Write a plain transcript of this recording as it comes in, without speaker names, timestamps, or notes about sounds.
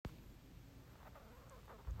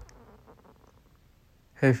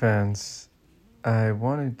Hey fans, I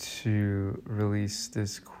wanted to release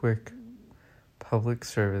this quick public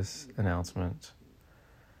service announcement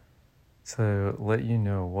to let you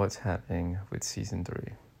know what's happening with Season 3.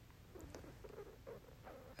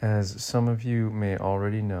 As some of you may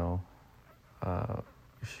already know,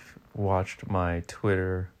 if you've watched my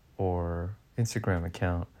Twitter or Instagram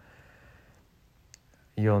account,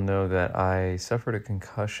 you'll know that I suffered a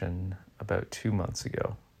concussion about 2 months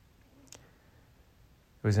ago.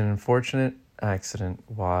 It was an unfortunate accident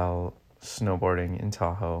while snowboarding in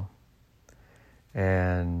Tahoe,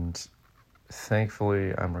 and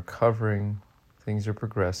thankfully I'm recovering, things are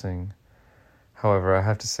progressing. However, I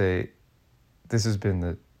have to say, this has been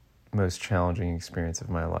the most challenging experience of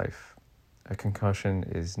my life. A concussion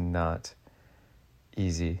is not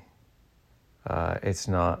easy. It's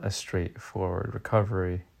not a straightforward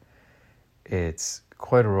recovery. It's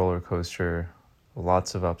quite a roller coaster,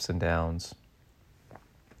 lots of ups and downs.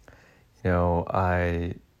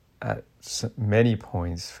 I at many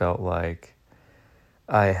points felt like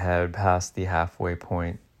I had passed the halfway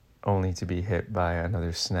point only to be hit by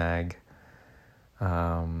another snag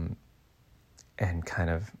and kind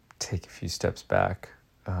of take a few steps back.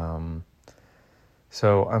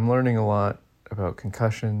 So I'm learning a lot about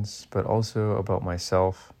concussions, but also about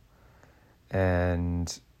myself.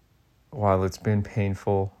 And while it's been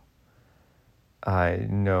painful, I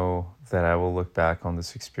know that I will look back on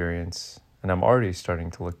this experience, and I'm already starting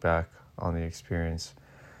to look back on the experience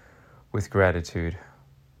with gratitude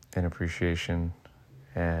and appreciation.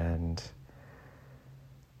 And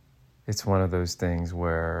it's one of those things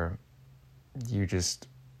where you just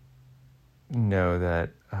know that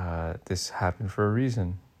this happened for a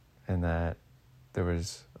reason, and that there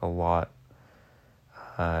was a lot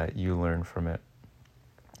you learned from it.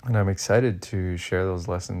 And I'm excited to share those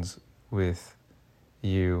lessons with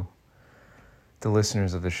you, the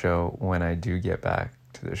listeners of the show, when I do get back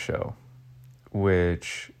to the show,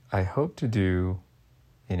 which I hope to do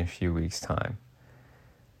in a few weeks' time.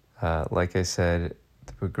 Like I said,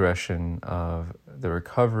 the progression of the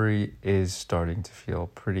recovery is starting to feel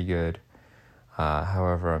pretty good.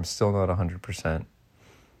 However, I'm still not 100%.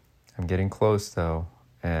 I'm getting close though,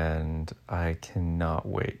 and I cannot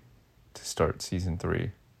wait to start Season 3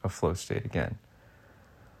 of Flow State again.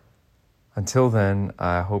 Until then,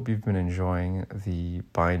 I hope you've been enjoying the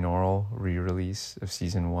binaural re-release of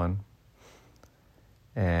Season 1.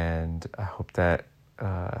 And I hope that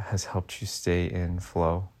has helped you stay in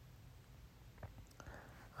flow.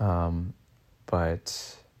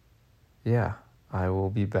 But yeah, I will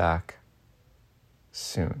be back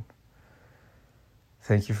soon.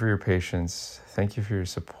 Thank you for your patience. Thank you for your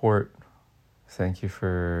support. Thank you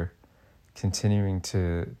for continuing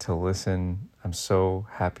to listen. I'm so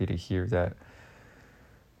happy to hear that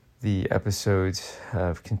the episodes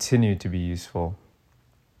have continued to be useful.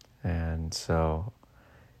 And so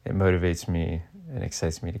it motivates me and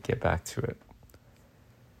excites me to get back to it.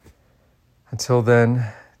 Until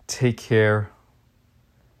then, take care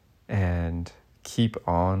and keep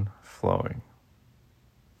on flowing.